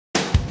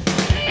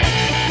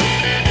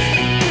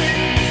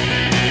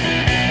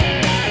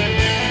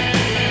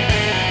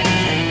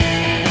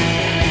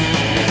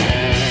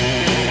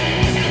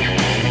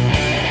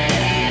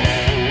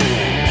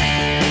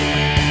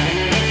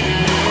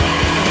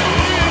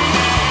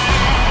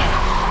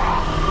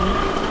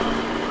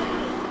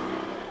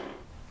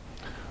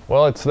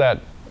Well, it's that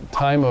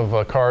time of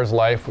a car's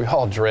life we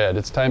all dread.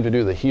 It's time to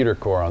do the heater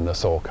core on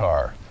this old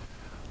car.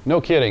 No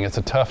kidding, it's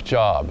a tough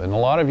job. And a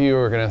lot of you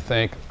are going to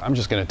think, I'm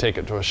just going to take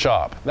it to a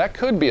shop. That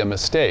could be a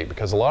mistake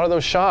because a lot of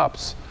those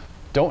shops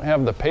don't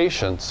have the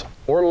patience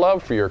or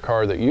love for your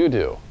car that you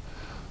do.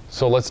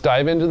 So let's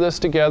dive into this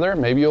together.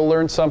 Maybe you'll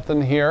learn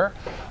something here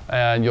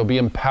and you'll be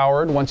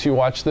empowered once you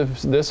watch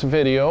this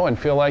video and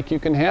feel like you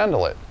can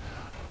handle it.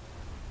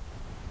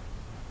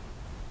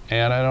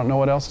 And I don't know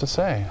what else to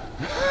say.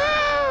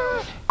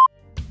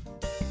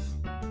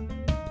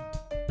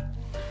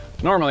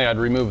 Normally I'd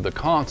remove the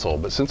console,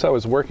 but since I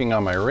was working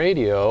on my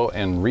radio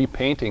and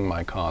repainting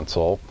my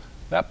console,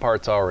 that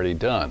part's already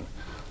done.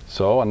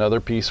 So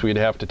another piece we'd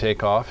have to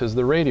take off is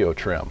the radio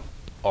trim,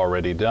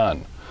 already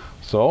done.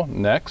 So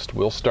next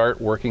we'll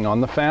start working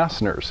on the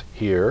fasteners.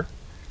 Here,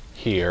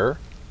 here,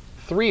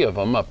 3 of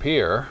them up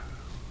here.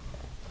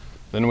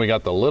 Then we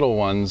got the little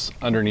ones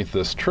underneath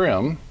this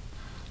trim.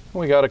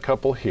 We got a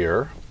couple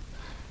here.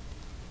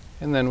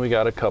 And then we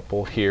got a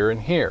couple here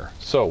and here.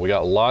 So we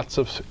got lots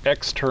of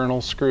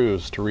external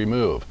screws to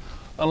remove.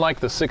 Unlike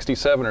the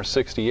 67 or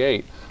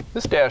 68,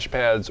 this dash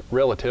pad's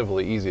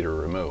relatively easy to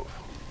remove.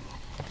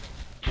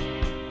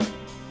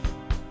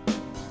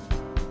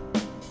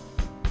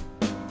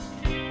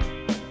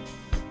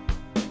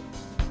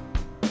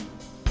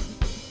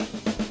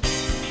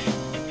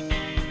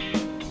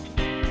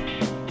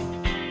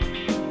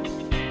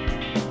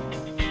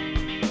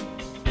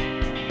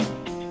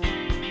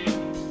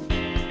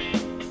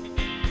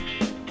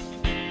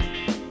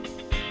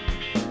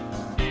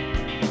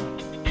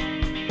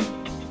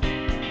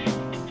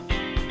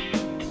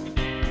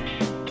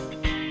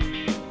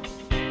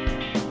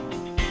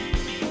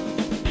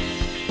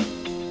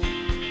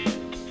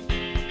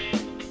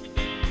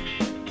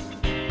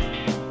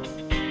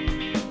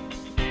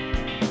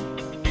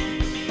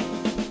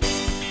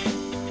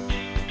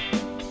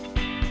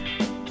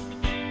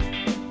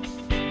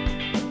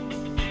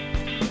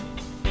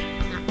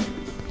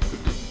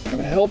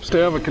 It helps to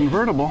have a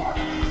convertible.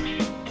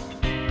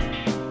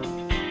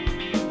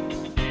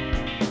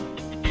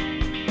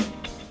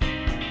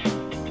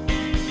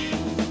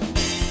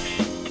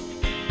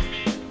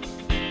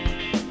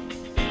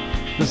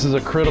 This is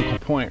a critical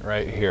point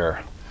right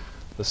here.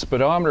 The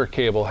speedometer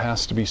cable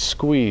has to be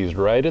squeezed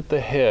right at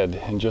the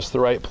head in just the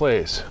right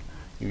place.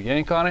 You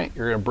yank on it,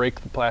 you're going to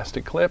break the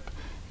plastic clip.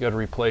 You got to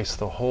replace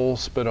the whole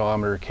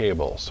speedometer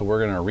cable. So we're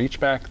going to reach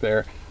back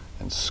there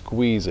and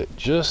squeeze it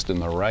just in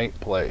the right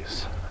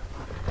place.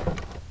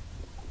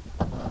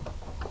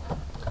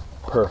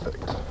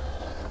 Perfect.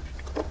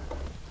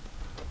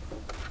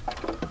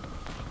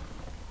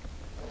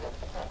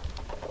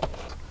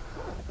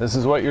 This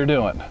is what you're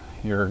doing.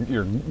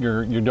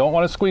 You don't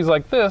want to squeeze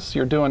like this,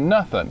 you're doing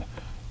nothing.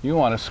 You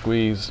want to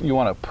squeeze, you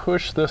want to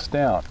push this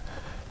down.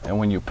 And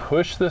when you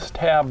push this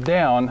tab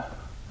down,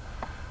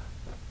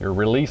 you're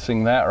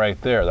releasing that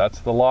right there. That's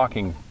the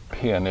locking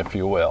pin, if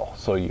you will.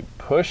 So you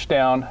push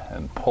down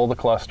and pull the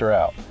cluster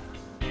out.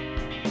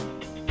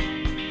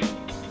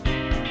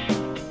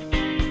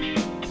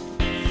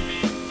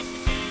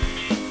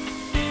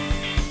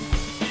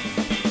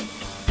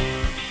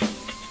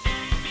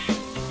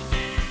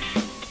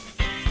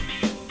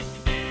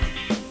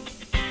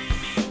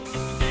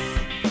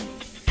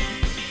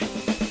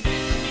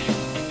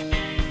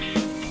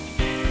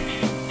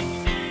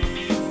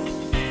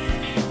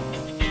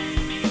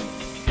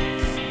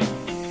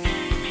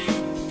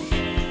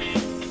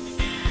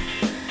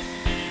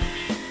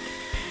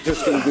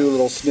 Just going to do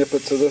little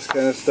snippets of this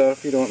kind of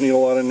stuff. You don't need a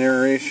lot of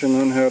narration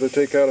on how to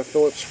take out a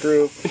Phillips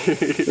screw.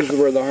 This is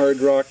where the hard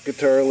rock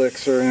guitar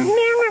licks are in.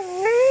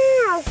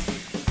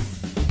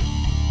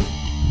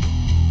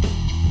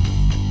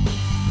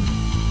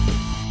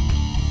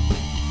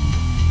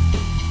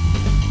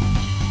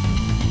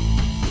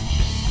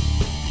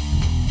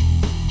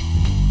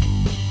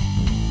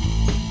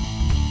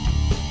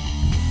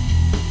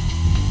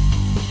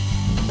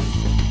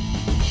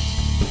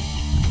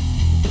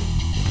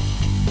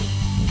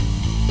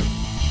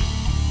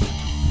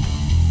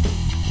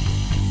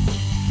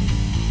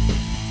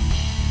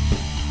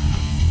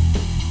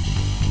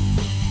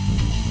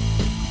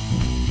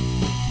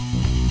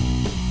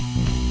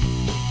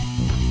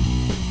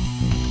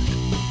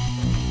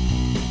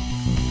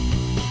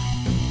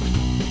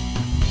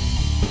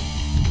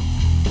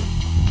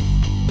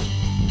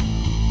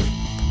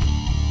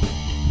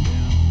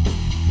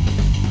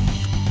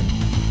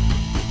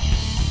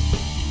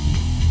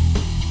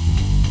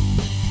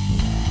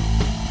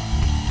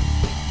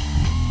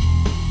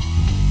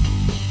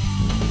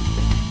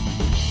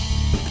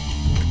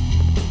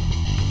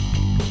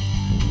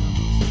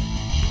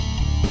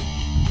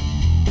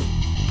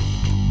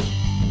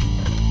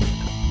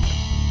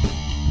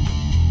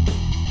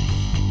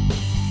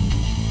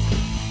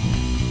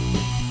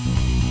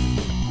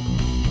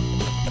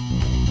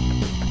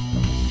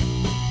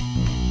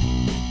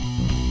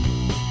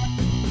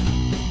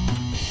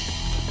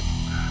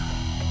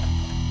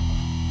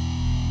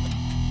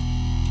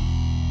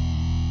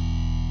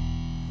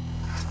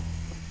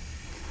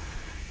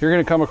 You're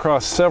going to come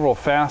across several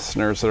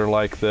fasteners that are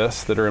like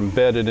this that are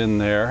embedded in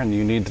there, and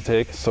you need to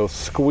take, so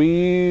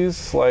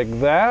squeeze like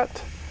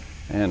that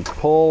and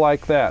pull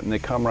like that, and they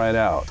come right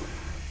out.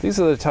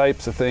 These are the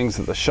types of things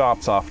that the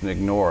shops often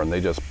ignore, and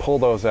they just pull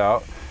those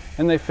out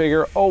and they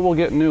figure, oh, we'll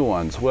get new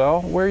ones.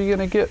 Well, where are you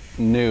going to get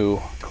new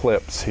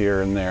clips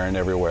here and there and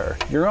everywhere?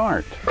 You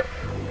aren't.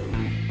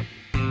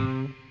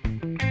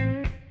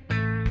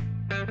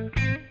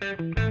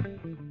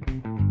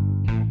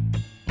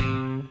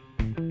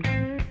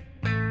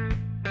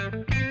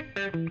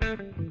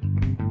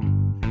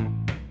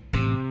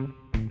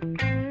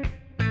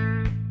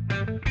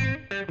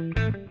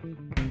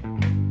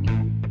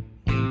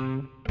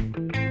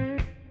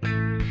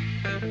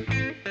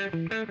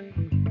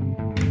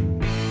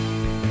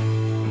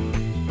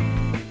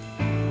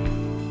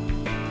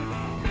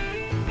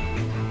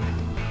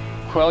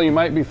 Well, you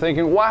might be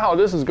thinking, wow,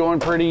 this is going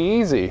pretty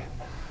easy.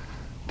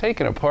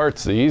 Taking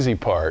apart's the easy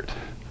part.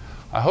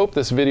 I hope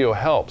this video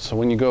helps. So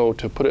when you go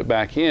to put it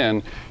back in,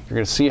 you're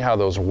going to see how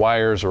those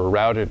wires are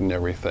routed and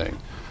everything.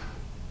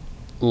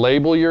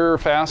 Label your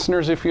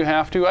fasteners if you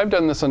have to. I've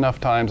done this enough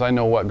times, I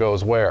know what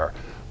goes where.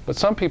 But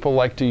some people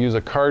like to use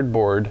a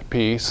cardboard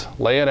piece,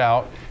 lay it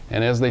out,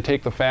 and as they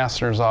take the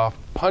fasteners off,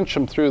 punch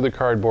them through the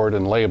cardboard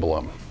and label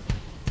them.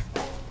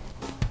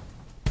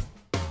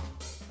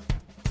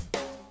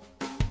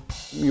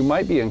 You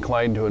might be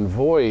inclined to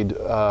avoid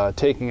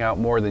taking out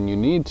more than you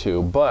need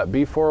to, but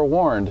be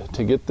forewarned,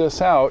 to get this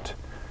out,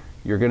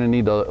 you're going to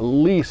need to at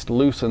least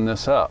loosen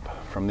this up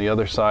from the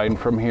other side and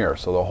from here.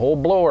 So the whole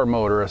blower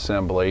motor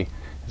assembly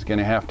is going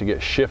to have to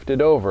get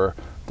shifted over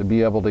to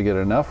be able to get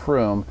enough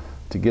room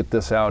to get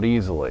this out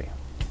easily.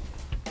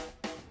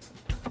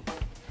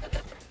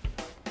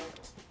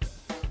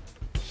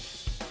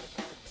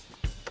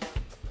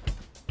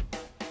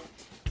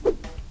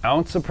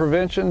 Ounce of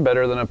prevention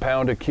better than a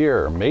pound of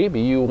cure.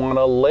 Maybe you want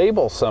to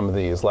label some of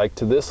these, like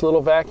to this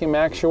little vacuum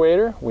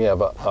actuator, we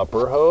have an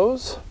upper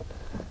hose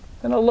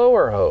and a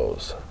lower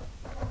hose.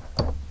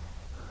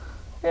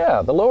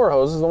 Yeah, the lower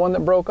hose is the one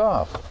that broke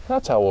off.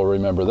 That's how we'll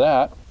remember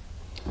that.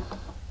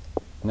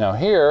 Now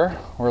here,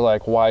 we're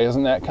like, why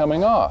isn't that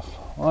coming off?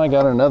 Well, I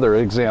got another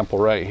example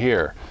right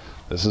here.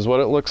 This is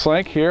what it looks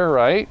like here,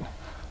 right?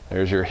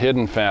 There's your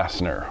hidden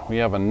fastener. We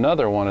have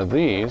another one of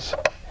these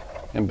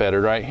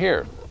embedded right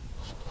here.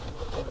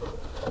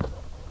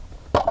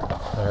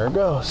 There it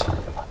goes.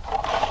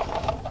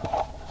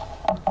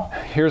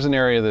 Here's an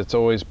area that's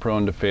always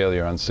prone to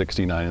failure on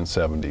 69 and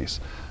 70s.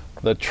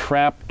 The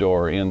trap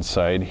door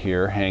inside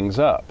here hangs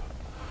up.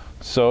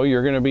 So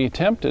you're going to be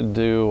tempted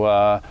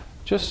to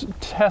just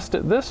test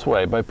it this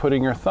way by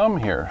putting your thumb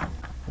here.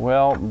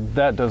 Well,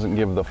 that doesn't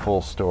give the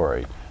full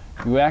story.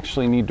 You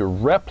actually need to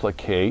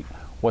replicate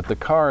what the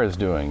car is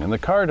doing. And the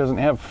car doesn't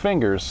have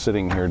fingers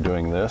sitting here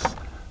doing this.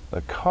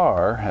 The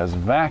car has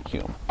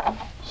vacuum.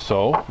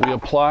 So we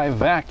apply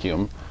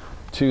vacuum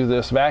to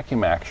this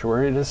vacuum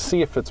actuator to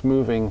see if it's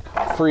moving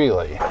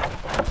freely.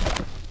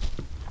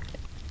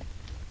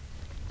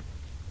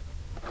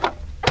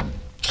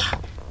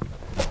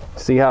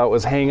 See how it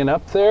was hanging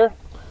up there?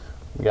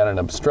 We got an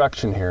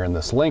obstruction here in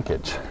this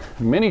linkage.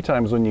 Many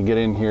times when you get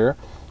in here,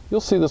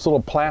 you'll see this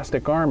little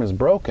plastic arm is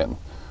broken.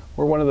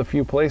 We're one of the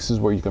few places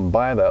where you can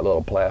buy that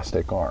little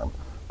plastic arm.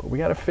 But we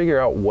got to figure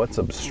out what's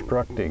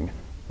obstructing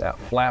that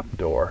flap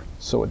door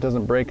so it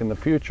doesn't break in the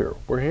future.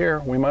 We're here,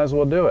 we might as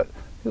well do it.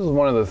 This is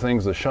one of the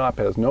things the shop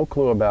has no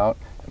clue about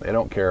and they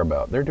don't care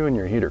about. They're doing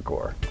your heater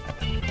core.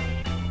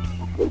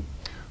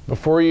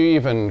 Before you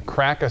even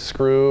crack a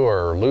screw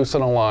or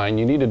loosen a line,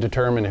 you need to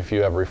determine if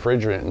you have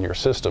refrigerant in your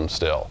system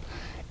still.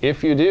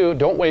 If you do,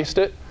 don't waste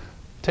it.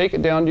 Take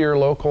it down to your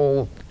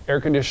local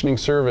air conditioning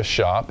service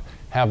shop,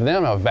 have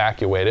them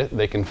evacuate it,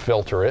 they can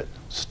filter it,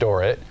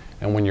 store it,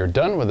 and when you're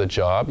done with the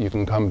job, you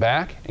can come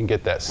back and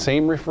get that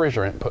same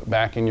refrigerant put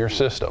back in your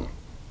system.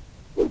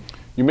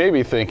 You may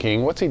be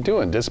thinking, what's he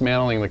doing,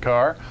 dismantling the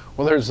car?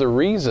 Well, there's the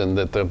reason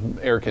that the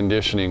air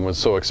conditioning was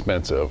so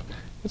expensive.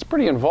 It's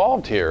pretty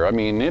involved here. I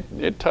mean,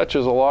 it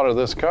touches a lot of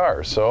this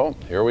car. So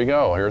here we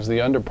go. Here's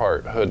the under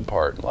part, hood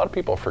part. A lot of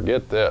people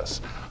forget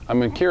this.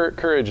 I'm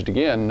encouraged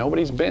again,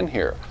 nobody's been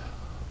here.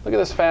 Look at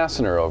this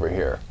fastener over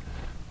here.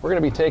 We're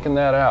going to be taking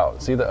that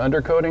out. See the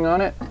undercoating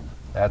on it?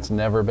 That's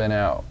never been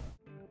out.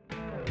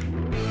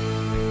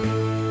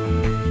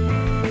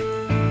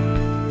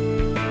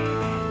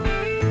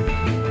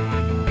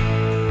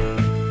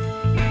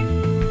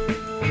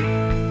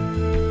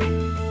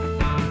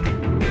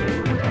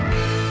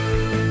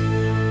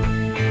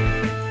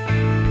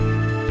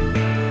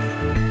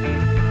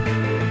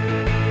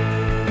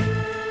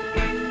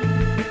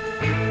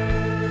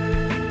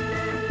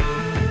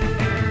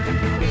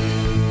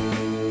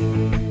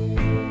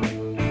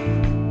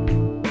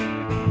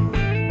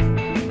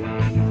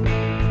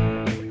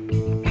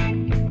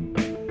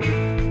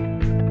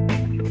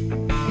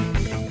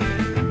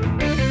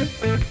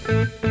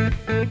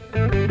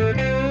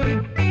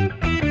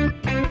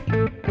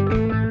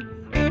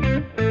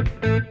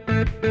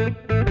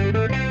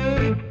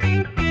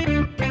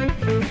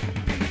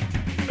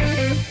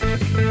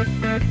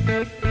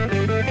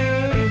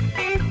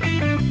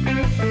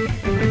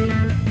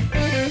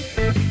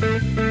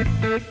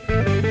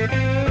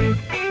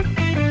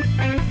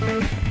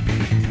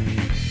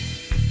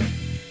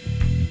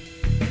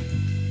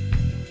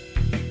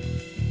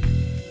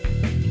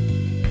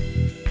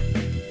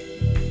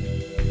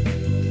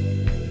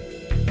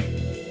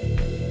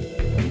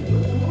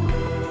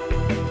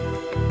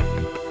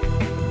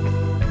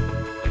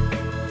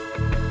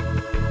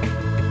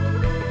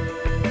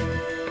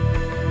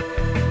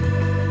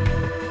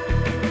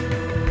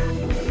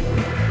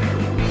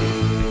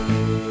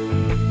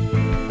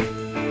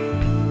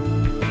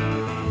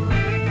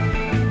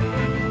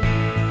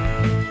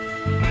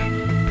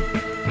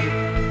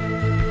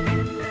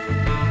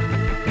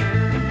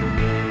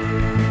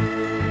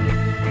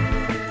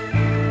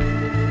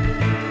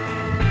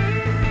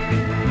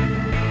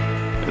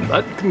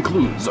 That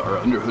concludes our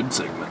underhood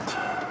segment.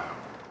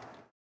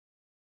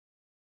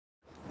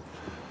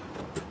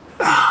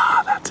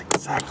 Ah, that's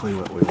exactly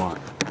what we want.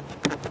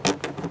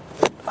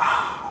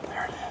 Ah,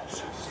 there it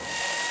is.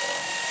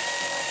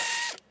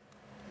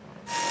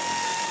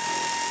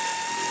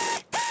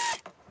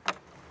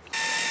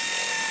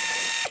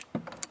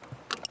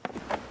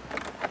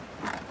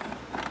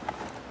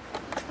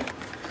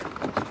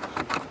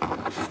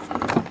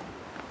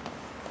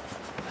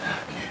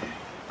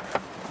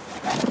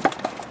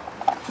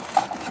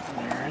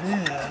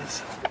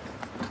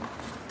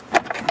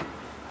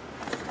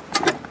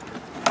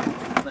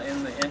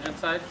 In the engine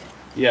side?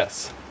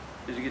 Yes.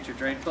 Did you get your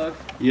drain plug?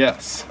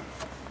 Yes.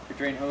 Your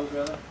drain hose,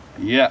 rather?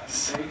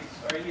 Yes.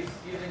 Are you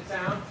using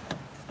sound?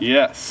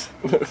 Yes.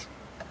 How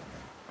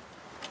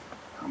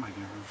am I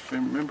going to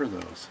remember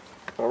those?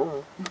 I don't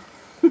know.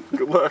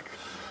 Good luck.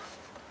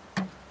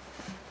 Okay.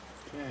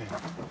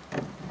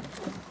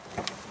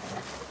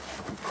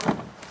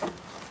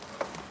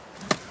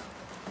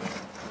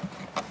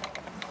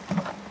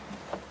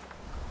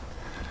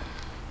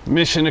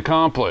 Mission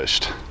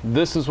accomplished.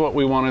 This is what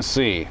we want to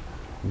see.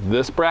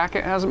 This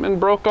bracket hasn't been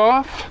broke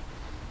off.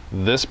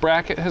 This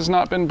bracket has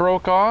not been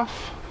broke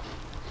off.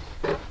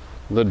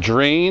 The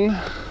drain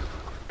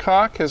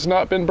cock has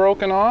not been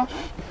broken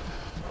off.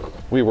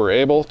 We were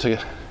able to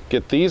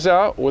get these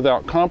out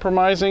without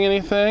compromising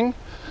anything.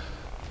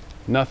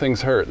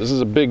 Nothing's hurt. This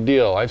is a big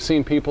deal. I've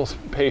seen people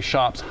pay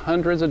shops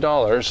hundreds of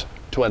dollars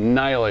to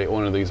annihilate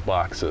one of these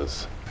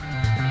boxes.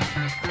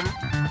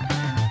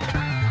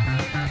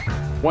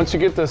 Once you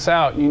get this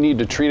out, you need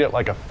to treat it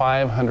like a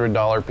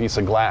 $500 piece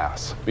of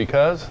glass,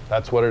 because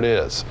that's what it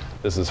is.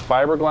 This is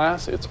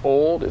fiberglass, it's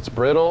old, it's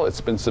brittle,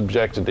 it's been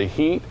subjected to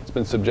heat, it's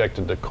been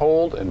subjected to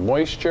cold and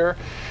moisture,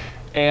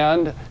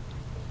 and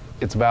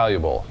it's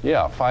valuable.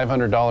 Yeah,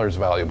 $500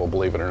 valuable,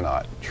 believe it or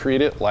not. Treat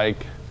it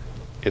like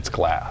it's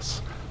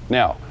glass.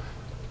 Now,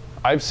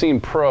 I've seen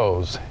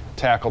pros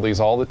tackle these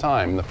all the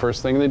time. The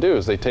first thing they do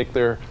is they take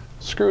their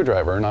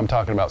screwdriver, and I'm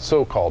talking about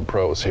so-called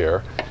pros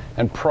here,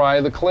 and pry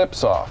the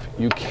clips off.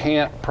 You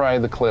can't pry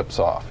the clips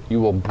off.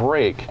 You will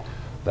break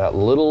that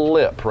little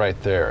lip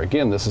right there.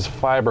 Again, this is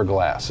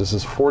fiberglass. This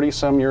is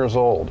 40-some years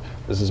old.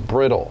 This is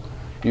brittle.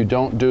 You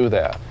don't do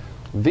that.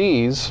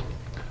 These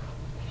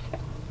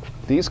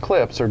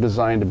clips are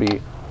designed to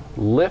be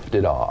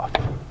lifted off.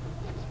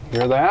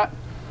 Hear that?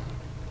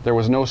 There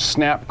was no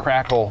snap,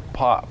 crackle,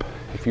 pop.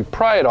 If you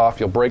pry it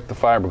off, you'll break the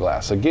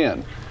fiberglass.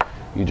 Again,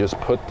 you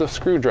just put the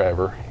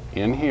screwdriver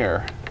in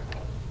here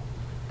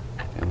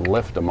and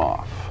lift them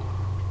off.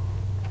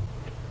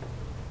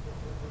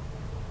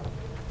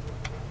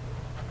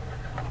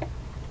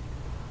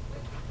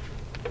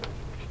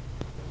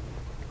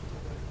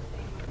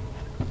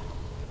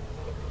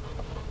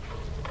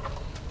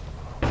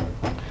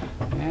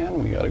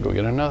 And we gotta go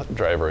get another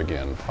driver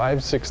again.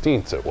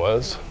 5/16 it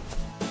was.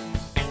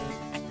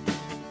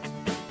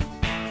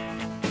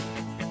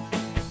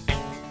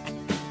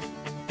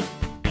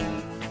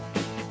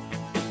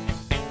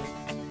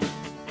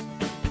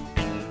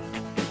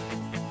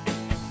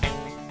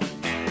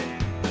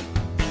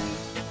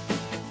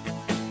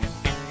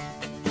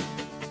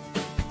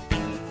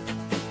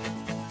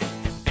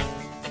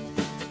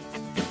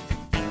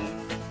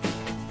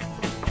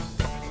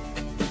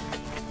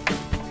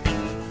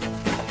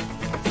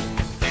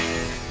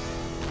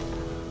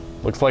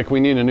 Looks like we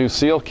need a new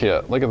seal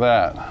kit. Look at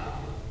that.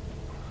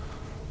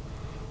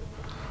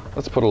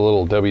 Let's put a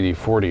little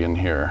WD-40 in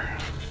here.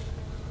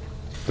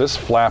 This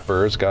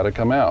flapper's got to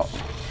come out.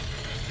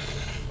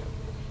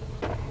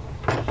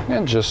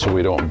 And just so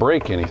we don't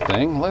break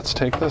anything, let's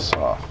take this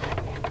off.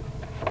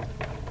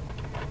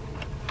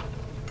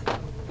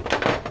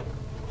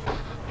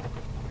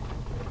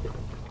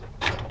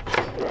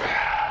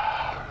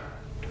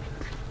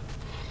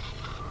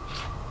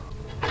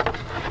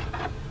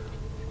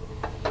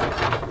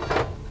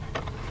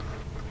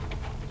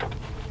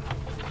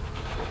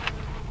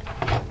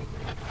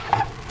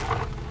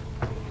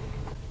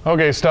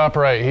 Okay, stop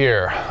right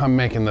here. I'm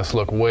making this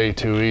look way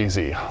too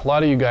easy. A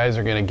lot of you guys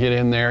are gonna get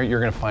in there,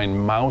 you're gonna find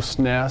mouse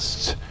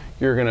nests,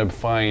 you're gonna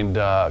find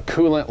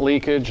coolant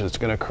leakage that's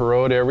gonna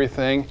corrode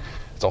everything.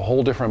 It's a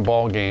whole different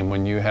ball game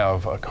when you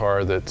have a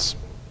car that's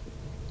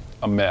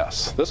a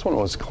mess. This one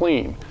was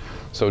clean.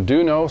 So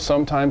do know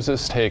sometimes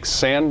this takes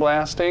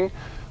sandblasting,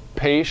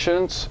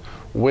 patience,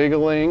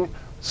 wiggling,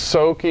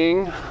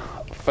 soaking,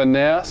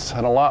 finesse,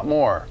 and a lot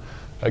more.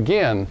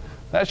 Again,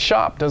 that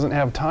shop doesn't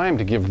have time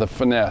to give the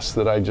finesse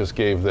that I just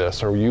gave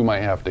this, or you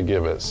might have to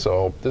give it.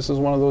 So this is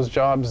one of those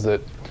jobs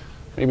that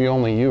maybe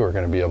only you are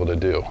going to be able to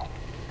do.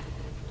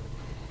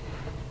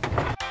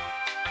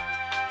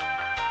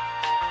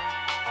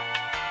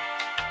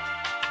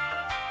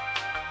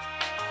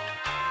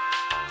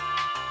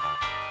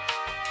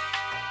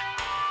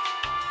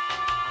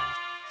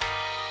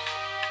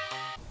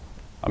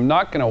 I'm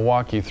not going to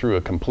walk you through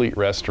a complete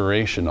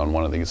restoration on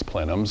one of these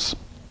plenums.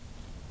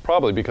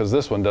 Probably because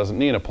this one doesn't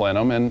need a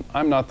plenum, and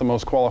I'm not the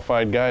most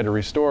qualified guy to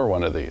restore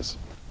one of these.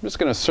 I'm just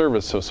going to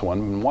service this one,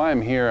 and while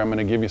I'm here, I'm going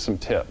to give you some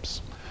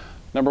tips.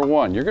 Number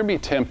one, you're going to be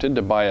tempted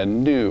to buy a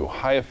new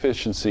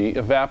high-efficiency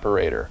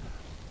evaporator.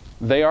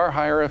 They are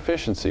higher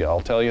efficiency,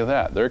 I'll tell you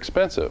that. They're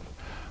expensive.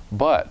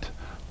 But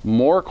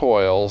more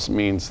coils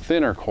means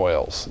thinner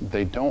coils.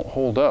 They don't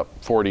hold up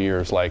 40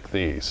 years like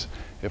these.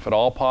 If at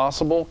all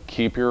possible,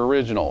 keep your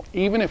original.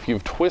 Even if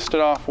you've twisted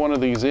off one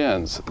of these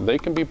ends, they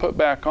can be put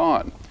back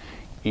on.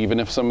 Even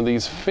if some of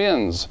these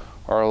fins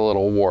are a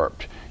little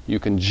warped, you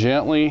can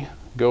gently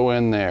go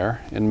in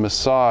there and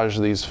massage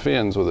these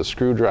fins with a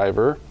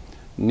screwdriver,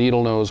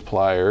 needle nose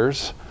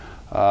pliers,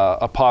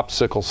 a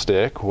popsicle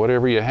stick,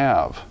 whatever you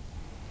have.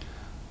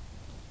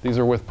 These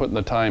are worth putting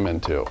the time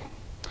into.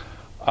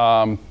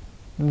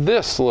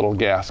 This little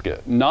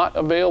gasket, not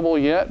available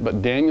yet,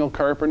 but Daniel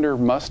Carpenter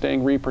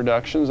Mustang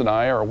Reproductions and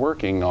I are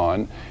working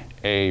on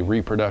a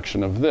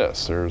reproduction of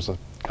this. There's a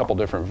couple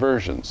different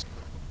versions.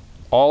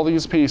 All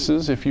these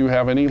pieces, if you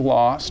have any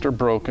lost or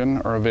broken,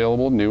 are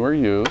available new or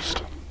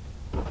used.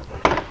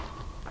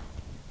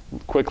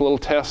 Quick little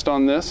test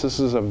on this. This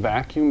is a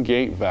vacuum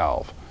gate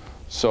valve.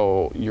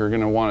 So you're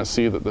going to want to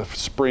see that the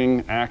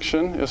spring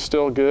action is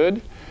still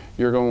good.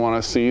 You're going to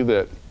want to see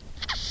that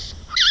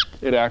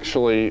it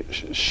actually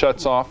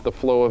shuts off the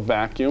flow of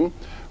vacuum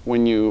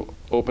when you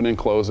open and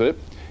close it.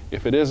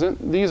 If it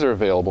isn't, these are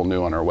available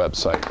new on our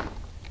website.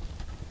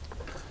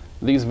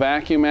 These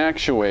vacuum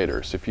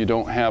actuators, if you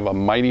don't have a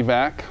Mighty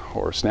Vac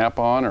or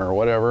Snap-on or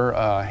whatever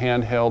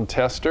handheld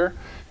tester,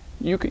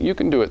 you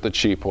can do it the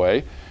cheap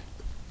way.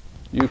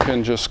 You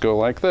can just go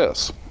like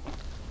this.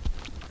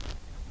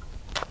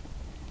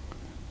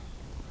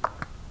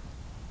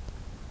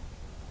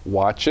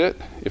 Watch it.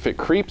 If it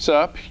creeps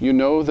up, you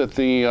know that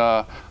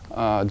the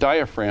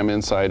diaphragm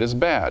inside is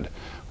bad.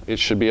 It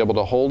should be able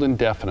to hold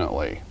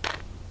indefinitely.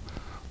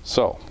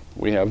 So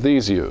we have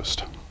these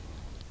used.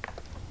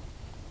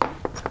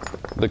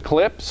 The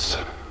clips,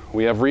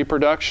 we have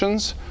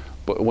reproductions,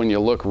 but when you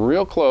look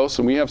real close,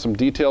 and we have some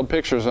detailed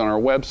pictures on our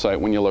website,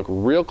 when you look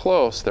real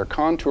close, they're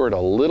contoured a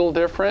little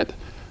different.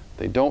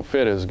 They don't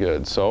fit as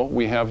good. So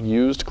we have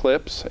used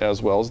clips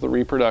as well as the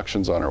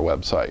reproductions on our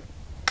website.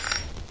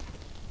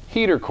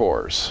 Heater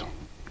cores.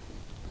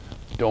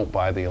 Don't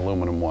buy the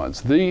aluminum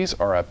ones. These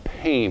are a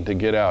pain to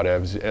get out,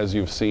 as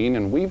you've seen,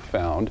 and we've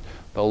found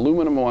the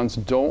aluminum ones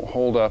don't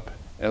hold up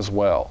as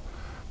well.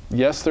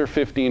 Yes, they're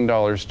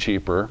 $15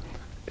 cheaper.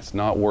 It's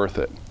not worth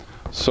it.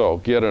 So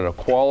get a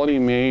quality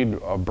made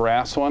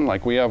brass one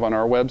like we have on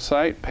our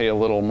website, pay a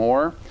little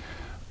more.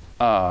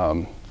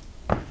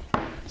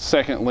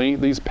 Secondly,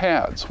 these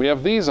pads. We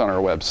have these on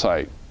our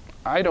website.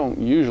 I don't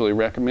usually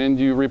recommend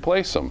you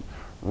replace them.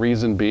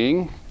 Reason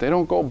being, they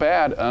don't go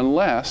bad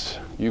unless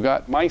you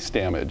got mice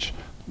damage.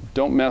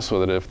 Don't mess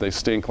with it if they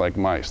stink like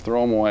mice.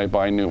 Throw them away,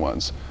 buy new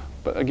ones.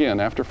 But again,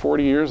 after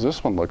 40 years,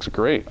 this one looks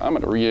great. I'm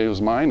going to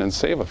reuse mine and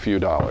save a few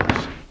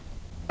dollars.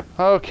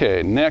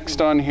 Okay,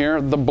 next on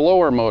here, the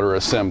blower motor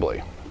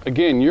assembly.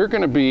 Again, you're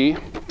going to be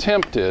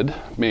tempted,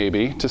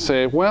 maybe, to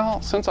say,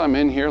 well, since I'm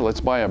in here, let's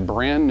buy a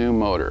brand new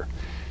motor.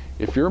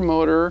 If your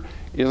motor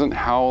isn't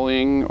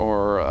howling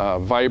or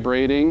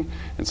vibrating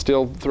and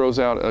still throws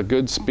out a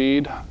good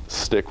speed,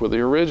 stick with the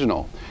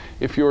original.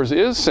 If yours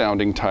is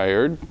sounding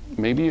tired,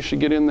 maybe you should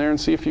get in there and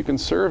see if you can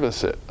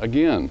service it.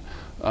 Again,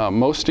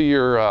 most of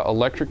your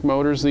electric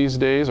motors these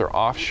days are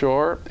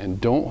offshore and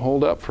don't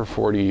hold up for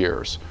 40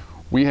 years.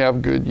 We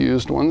have good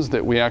used ones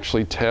that we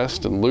actually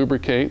test and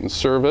lubricate and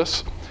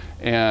service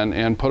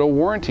and put a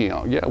warranty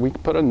on. Yeah, we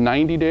put a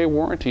 90-day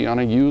warranty on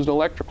a used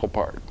electrical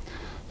part.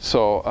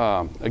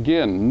 So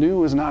again,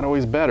 new is not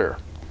always better.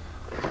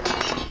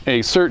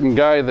 A certain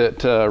guy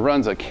that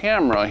runs a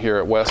camera here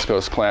at West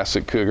Coast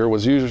Classic Cougar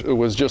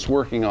was just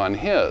working on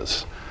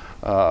his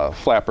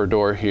flapper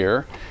door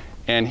here,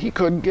 and he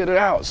couldn't get it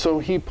out, so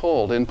he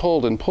pulled and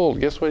pulled and pulled.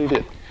 Guess what he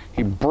did?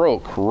 He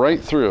broke right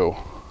through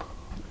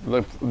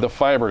the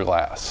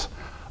fiberglass.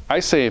 I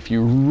say if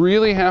you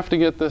really have to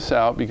get this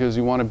out because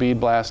you want to bead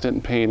blast it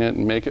and paint it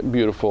and make it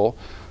beautiful,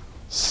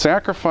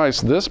 sacrifice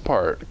this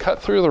part,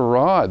 cut through the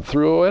rod,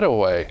 throw it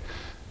away.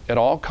 At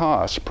all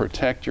costs,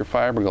 protect your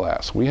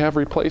fiberglass. We have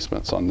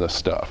replacements on this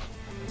stuff.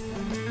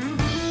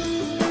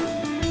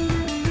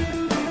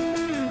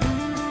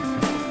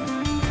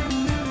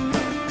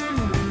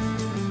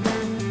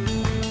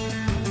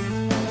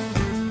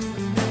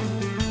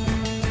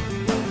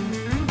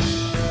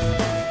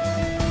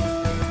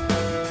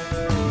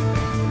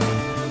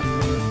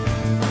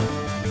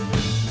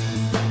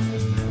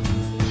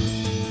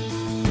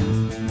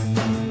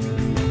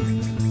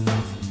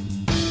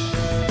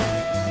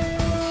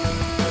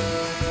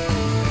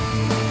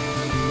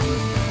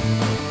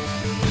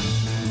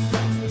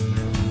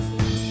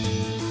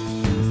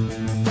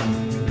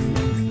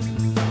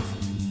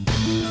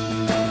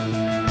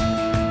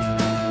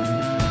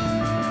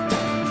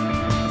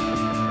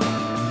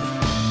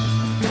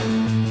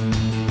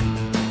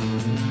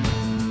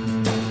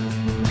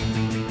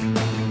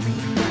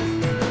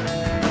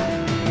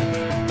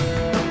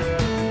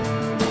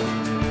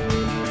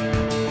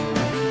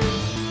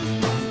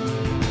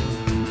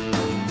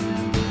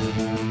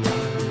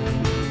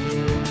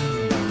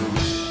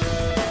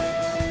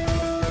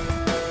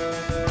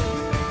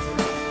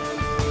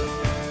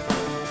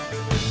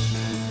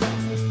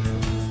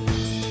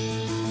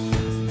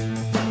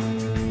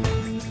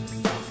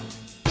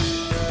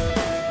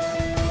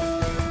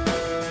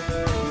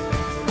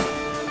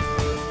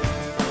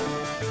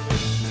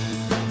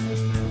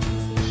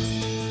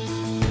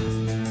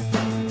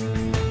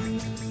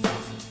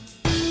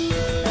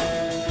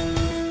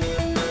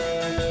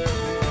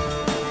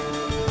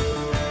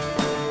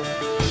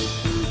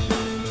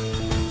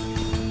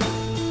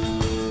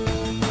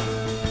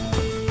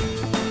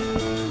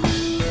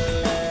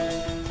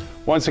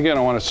 Once again,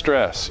 I want to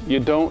stress,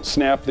 you don't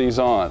snap these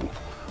on.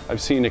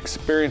 I've seen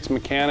experienced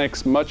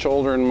mechanics much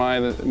older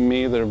than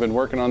me that have been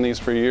working on these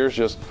for years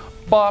just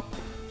bop,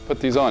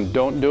 put these on.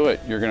 Don't do it.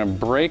 You're going to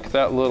break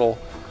that little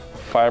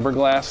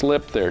fiberglass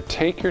lip there.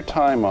 Take your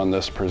time on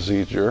this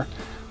procedure.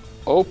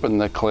 Open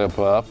the clip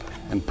up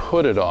and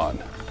put it on.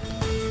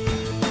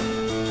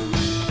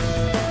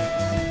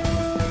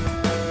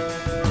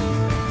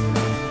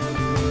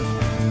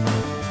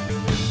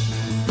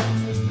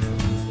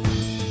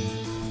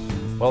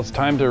 Well, it's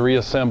time to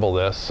reassemble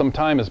this. Some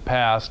time has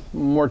passed,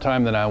 more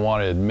time than I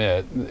want to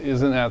admit.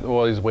 Isn't that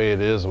always the way it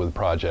is with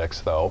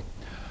projects, though?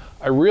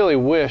 I really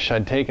wish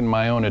I'd taken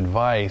my own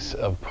advice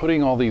of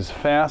putting all these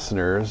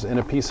fasteners in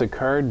a piece of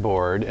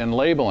cardboard and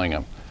labeling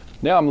them.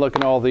 Now I'm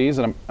looking at all these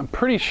and I'm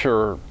pretty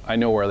sure I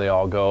know where they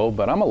all go,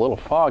 but I'm a little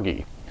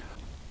foggy.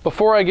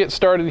 Before I get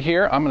started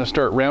here, I'm going to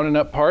start rounding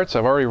up parts.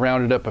 I've already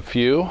rounded up a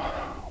few.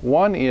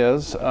 One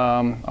is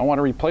I want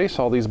to replace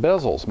all these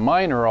bezels.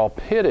 Mine are all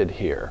pitted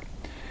here.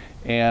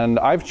 And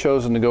I've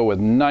chosen to go with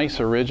nice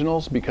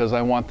originals because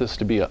I want this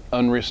to be an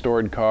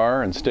unrestored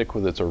car and stick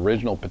with its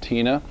original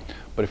patina.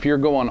 But if you're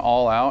going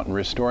all out and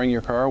restoring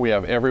your car, we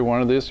have every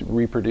one of these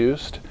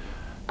reproduced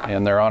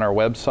and they're on our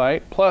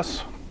website.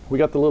 Plus, we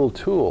got the little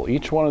tool.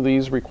 Each one of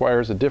these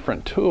requires a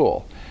different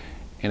tool.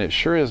 And it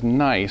sure is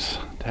nice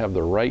to have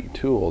the right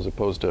tool as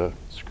opposed to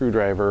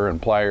screwdriver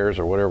and pliers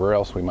or whatever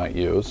else we might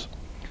use.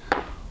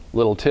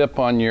 Little tip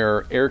on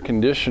your air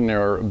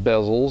conditioner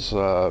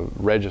bezels,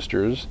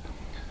 registers.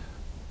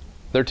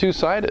 They're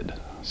two-sided.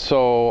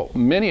 So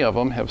many of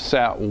them have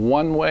sat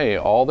one way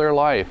all their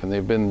life and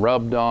they've been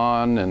rubbed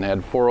on and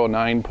had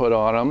 409 put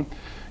on them.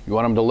 You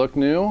want them to look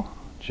new?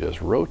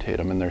 Just rotate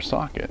them in their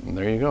socket and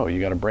there you go.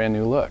 You got a brand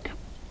new look.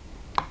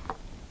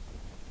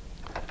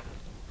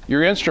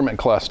 Your instrument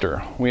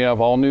cluster. We have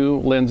all new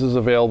lenses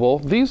available.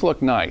 These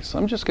look nice.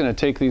 I'm just going to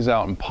take these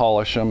out and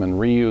polish them and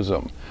reuse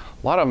them.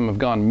 A lot of them have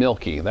gone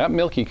milky. That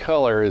milky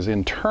color is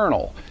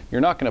internal.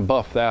 You're not going to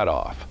buff that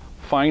off.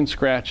 Fine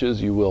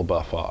scratches you will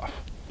buff off.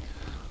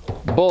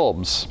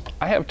 Bulbs.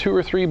 I have 2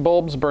 or 3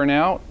 bulbs burn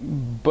out,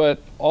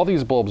 but all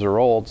these bulbs are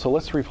old, so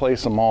let's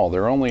replace them all.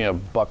 They're only $1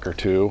 or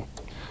 $2.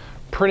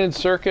 Printed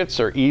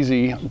circuits are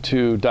easy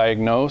to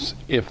diagnose.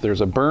 If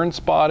there's a burn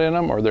spot in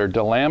them or they're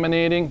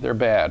delaminating, they're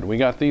bad. We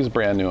got these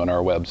brand new on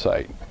our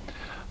website.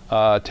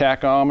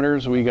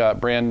 Tachometers, we got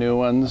brand new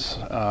ones,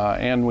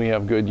 and we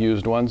have good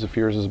used ones if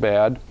yours is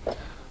bad.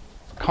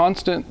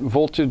 Constant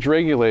voltage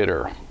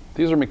regulator.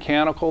 These are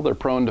mechanical, they're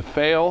prone to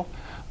fail.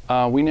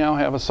 We now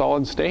have a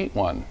solid state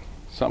one,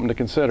 something to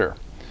consider.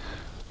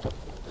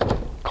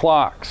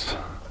 Clocks,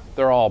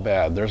 they're all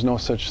bad. There's no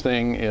such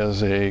thing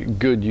as a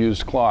good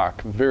used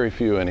clock, very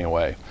few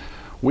anyway.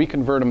 We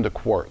convert them to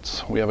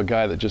quartz. We have a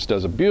guy that just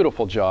does a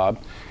beautiful job.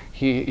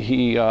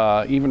 He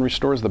even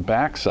restores the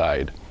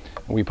backside.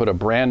 We put a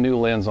brand new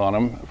lens on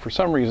them. For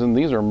some reason,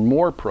 these are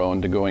more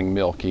prone to going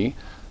milky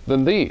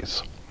than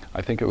these.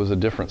 I think it was a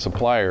different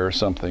supplier or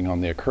something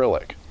on the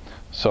acrylic.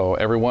 So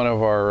every one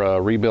of our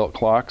rebuilt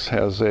clocks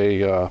has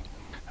a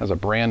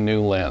brand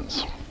new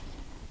lens.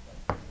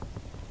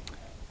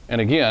 And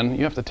again,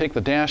 you have to take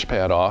the dash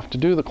pad off to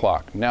do the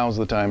clock. Now's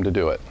the time to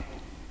do it.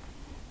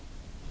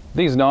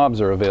 These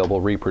knobs are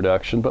available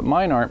reproduction, but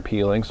mine aren't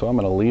peeling, so I'm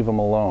going to leave them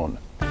alone.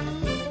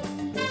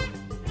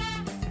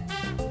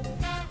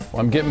 Well,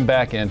 I'm getting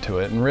back into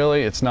it, and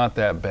really it's not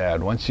that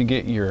bad. Once you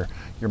get your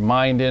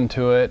mind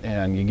into it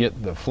and you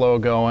get the flow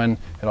going,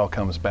 it all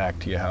comes back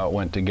to you how it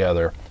went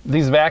together.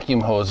 These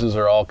vacuum hoses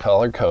are all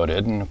color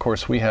coded, and of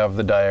course we have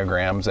the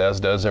diagrams, as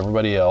does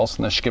everybody else,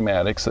 and the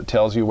schematics that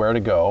tells you where to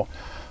go.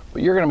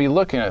 But you're going to be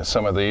looking at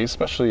some of these,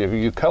 especially if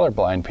you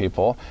colorblind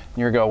people, and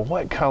you're going,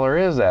 what color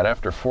is that?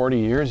 After 40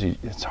 years,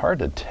 it's hard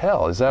to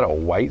tell. Is that a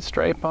white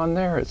stripe on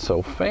there? It's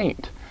so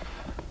faint.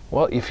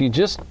 Well, if you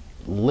just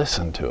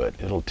listen to it,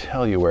 it'll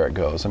tell you where it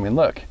goes. I mean,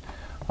 look,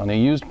 on a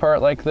used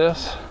part like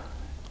this,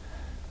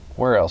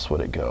 where else would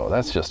it go?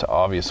 That's just an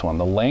obvious one.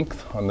 The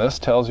length on this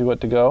tells you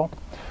what to go,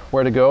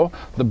 where to go.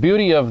 The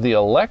beauty of the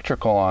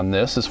electrical on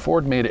this is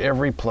Ford made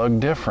every plug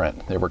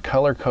different. They were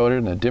color coded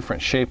in a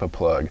different shape of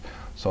plug.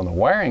 So in the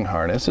wiring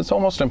harness, it's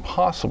almost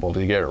impossible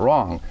to get it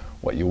wrong.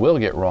 What you will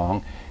get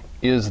wrong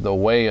is the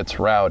way it's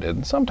routed.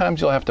 And sometimes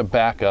you'll have to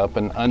back up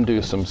and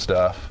undo some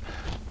stuff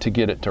to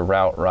get it to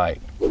route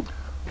right.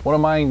 One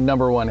of my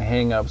 #1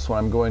 hang-ups when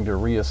I'm going to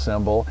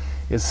reassemble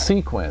is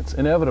sequence.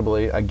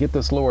 Inevitably, I get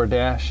this lower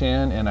dash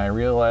in and I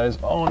realize,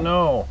 oh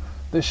no,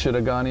 this should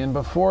have gone in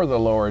before the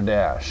lower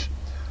dash.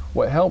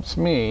 What helps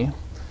me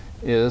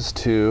is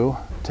to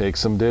take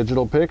some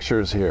digital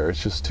pictures here.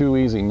 It's just too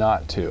easy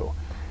not to.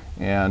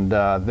 And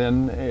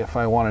then if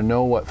I want to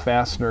know what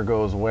fastener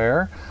goes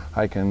where,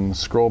 I can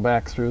scroll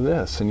back through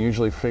this and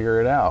usually figure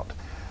it out.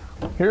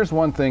 Here's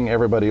one thing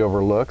everybody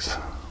overlooks.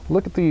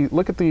 Look at these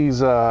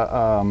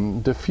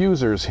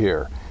diffusers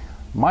here.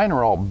 Mine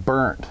are all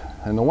burnt,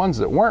 and the ones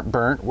that weren't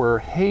burnt were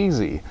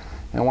hazy.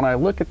 And when I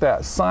look at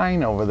that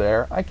sign over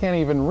there, I can't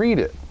even read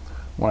it.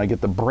 When I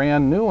get the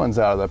brand new ones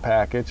out of the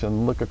package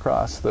and look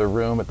across the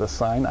room at the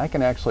sign, I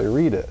can actually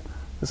read it.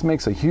 This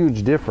makes a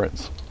huge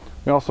difference.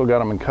 We also got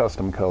them in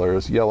custom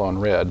colors, yellow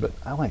and red, but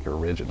I like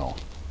original.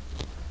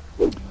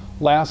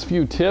 Last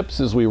few tips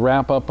as we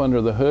wrap up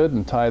under the hood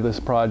and tie this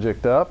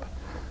project up.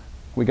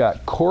 We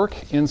got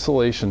cork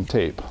insulation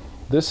tape.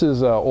 This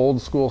is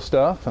old school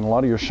stuff, and a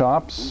lot of your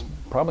shops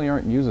probably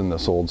aren't using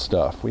this old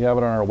stuff. We have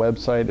it on our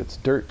website. It's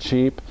dirt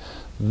cheap.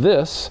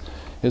 This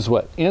is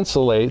what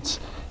insulates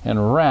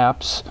and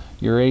wraps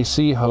your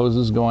AC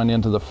hoses going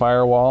into the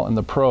firewall and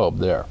the probe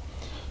there.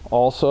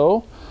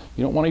 Also,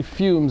 you don't want any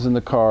fumes in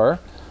the car,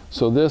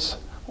 so this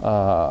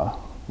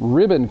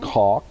ribbon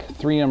caulk,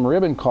 3M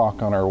ribbon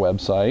caulk on our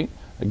website,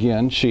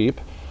 again cheap,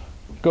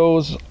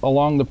 goes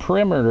along the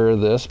perimeter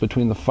of this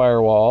between the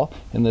firewall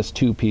and this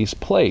two-piece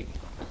plate.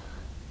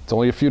 It's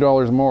only a few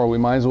dollars more. We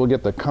might as well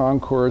get the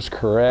Concours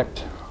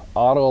Correct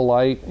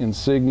Autolite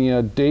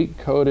Insignia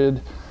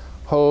date-coated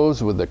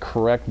hose with the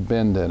correct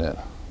bend in it.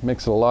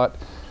 Makes it a lot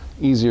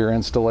easier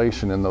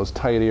installation in those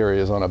tight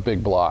areas on a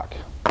big block.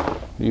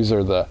 These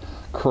are the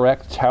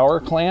correct tower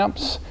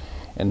clamps,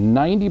 and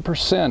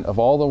 90% of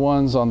all the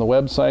ones on the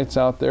websites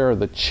out there are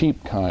the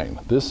cheap kind.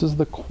 This is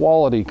the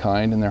quality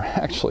kind, and they're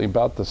actually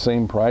about the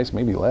same price,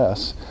 maybe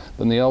less,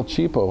 than the El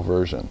Cheapo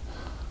version.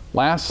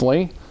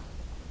 Lastly,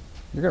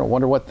 you're going to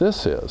wonder what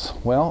this is.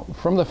 Well,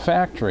 from the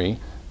factory,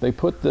 they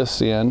put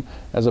this in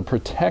as a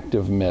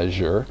protective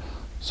measure,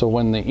 so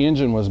when the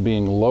engine was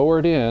being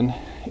lowered in,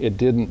 it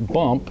didn't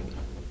bump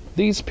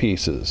these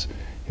pieces.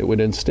 It would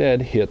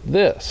instead hit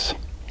this.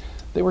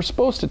 They were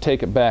supposed to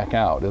take it back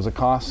out as a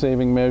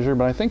cost-saving measure,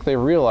 but I think they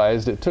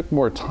realized it took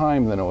more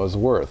time than it was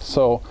worth,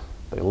 so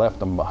they left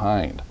them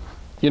behind.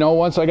 You know,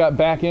 once I got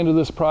back into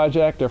this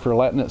project after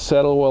letting it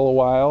settle a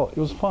while, it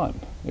was fun.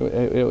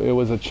 It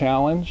was a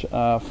challenge,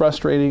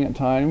 frustrating at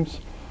times,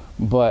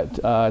 but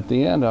at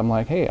the end I'm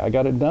like, hey, I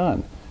got it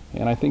done.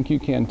 And I think you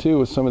can too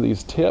with some of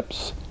these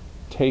tips.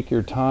 Take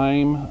your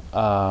time.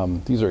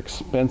 These are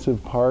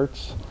expensive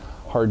parts,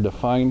 hard to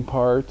find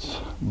parts,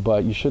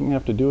 but you shouldn't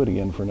have to do it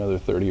again for another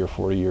 30 or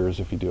 40 years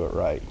if you do it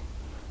right.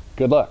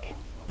 Good luck.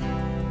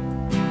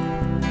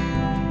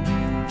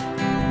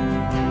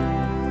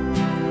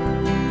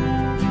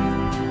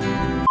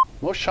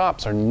 Most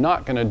shops are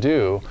not going to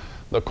do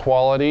the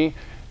quality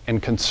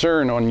and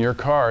concern on your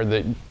car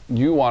that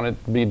you want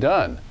it to be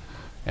done.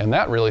 And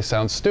that really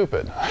sounds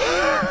stupid.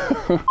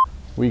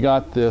 We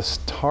got this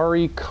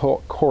tarry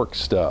cork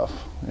stuff,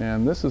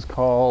 and this is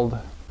called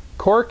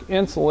cork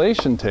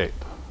insulation tape.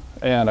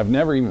 And I've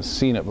never even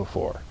seen it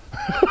before.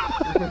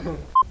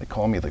 They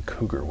call me the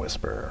Cougar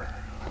Whisperer.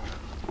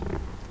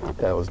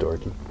 That was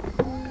dorky.